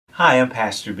Hi, I'm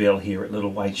Pastor Bill here at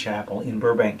Little White Chapel in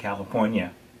Burbank,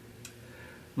 California.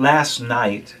 Last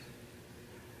night,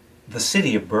 the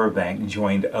city of Burbank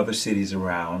joined other cities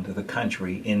around the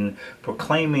country in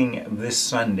proclaiming this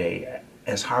Sunday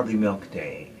as Harvey Milk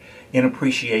Day, in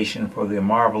appreciation for the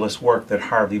marvelous work that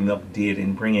Harvey Milk did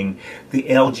in bringing the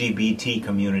LGBT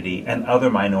community and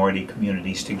other minority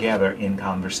communities together in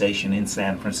conversation in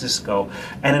San Francisco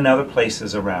and in other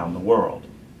places around the world.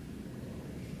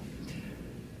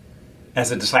 As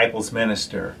a disciples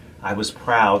minister, I was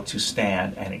proud to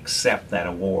stand and accept that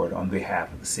award on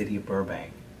behalf of the city of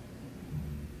Burbank.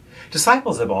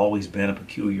 Disciples have always been a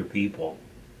peculiar people.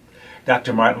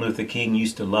 Dr. Martin Luther King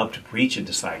used to love to preach at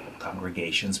disciple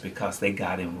congregations because they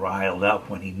got him riled up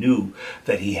when he knew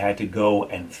that he had to go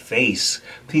and face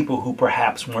people who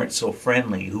perhaps weren't so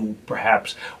friendly, who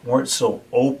perhaps weren't so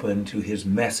open to his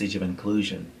message of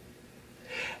inclusion.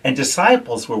 And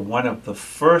disciples were one of the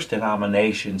first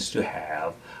denominations to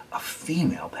have a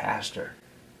female pastor.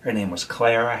 Her name was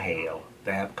Clara Hale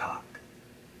Babcock.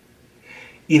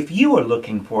 If you are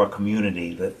looking for a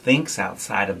community that thinks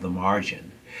outside of the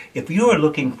margin, if you are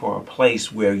looking for a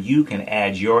place where you can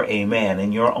add your amen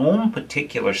in your own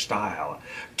particular style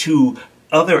to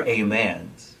other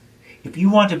amens, if you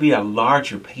want to be a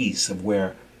larger piece of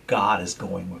where God is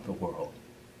going with the world,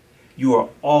 you are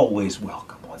always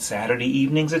welcome on Saturday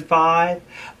evenings at 5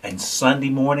 and Sunday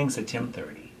mornings at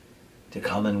 10:30 to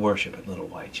come and worship at Little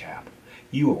White Chapel.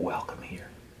 You are welcome here.